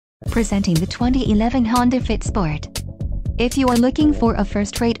Presenting the 2011 Honda Fit Sport. If you are looking for a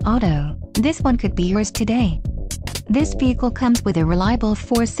first-rate auto, this one could be yours today. This vehicle comes with a reliable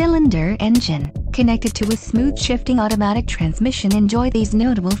 4-cylinder engine, connected to a smooth shifting automatic transmission. Enjoy these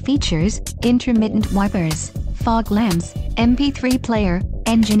notable features: intermittent wipers, fog lamps, MP3 player,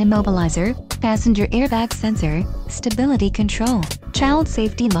 engine immobilizer, passenger airbag sensor, stability control, child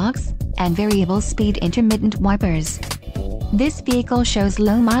safety locks, and variable speed intermittent wipers. This vehicle shows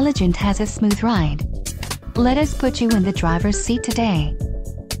low mileage and has a smooth ride. Let us put you in the driver's seat today.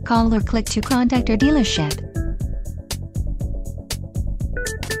 Call or click to contact our dealership.